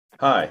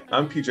Hi,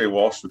 I'm PJ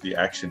Walsh with the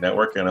Action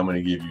Network, and I'm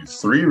going to give you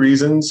 3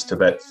 reasons to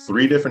bet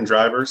 3 different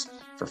drivers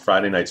for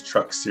Friday night's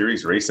Truck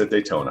Series race at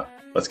Daytona.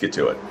 Let's get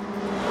to it.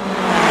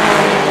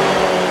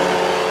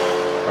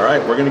 All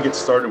right, we're going to get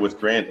started with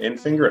Grant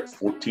Enfinger at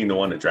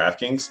 14-1 at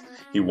DraftKings.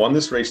 He won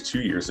this race 2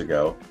 years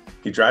ago.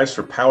 He drives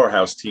for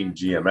powerhouse team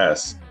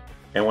GMS.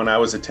 And when I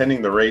was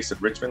attending the race at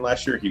Richmond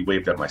last year, he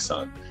waved at my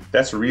son.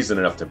 That's reason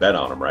enough to bet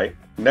on him, right?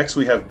 Next,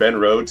 we have Ben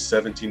Rhodes,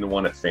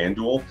 17-1 at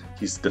FanDuel.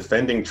 He's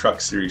defending Truck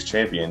Series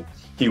champion.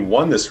 He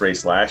won this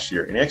race last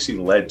year and actually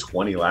led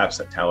 20 laps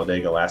at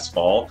Talladega last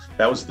fall.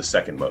 That was the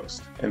second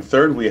most. And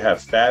third, we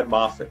have Thad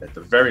Moffitt at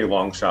the very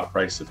long shot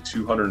price of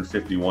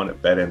 $251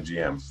 at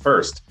BetMGM.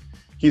 First,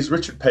 he's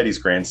Richard Petty's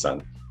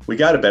grandson. We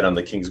got to bet on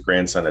the King's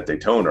grandson at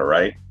Daytona,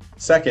 right?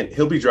 Second,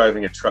 he'll be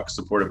driving a truck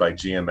supported by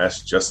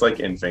GMS just like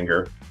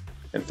Enfinger.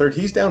 And third,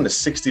 he's down to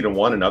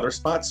 60-1 in other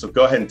spots, so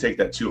go ahead and take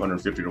that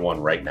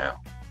 250-1 right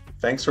now.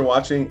 Thanks for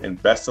watching,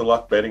 and best of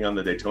luck betting on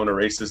the Daytona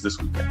races this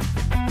weekend.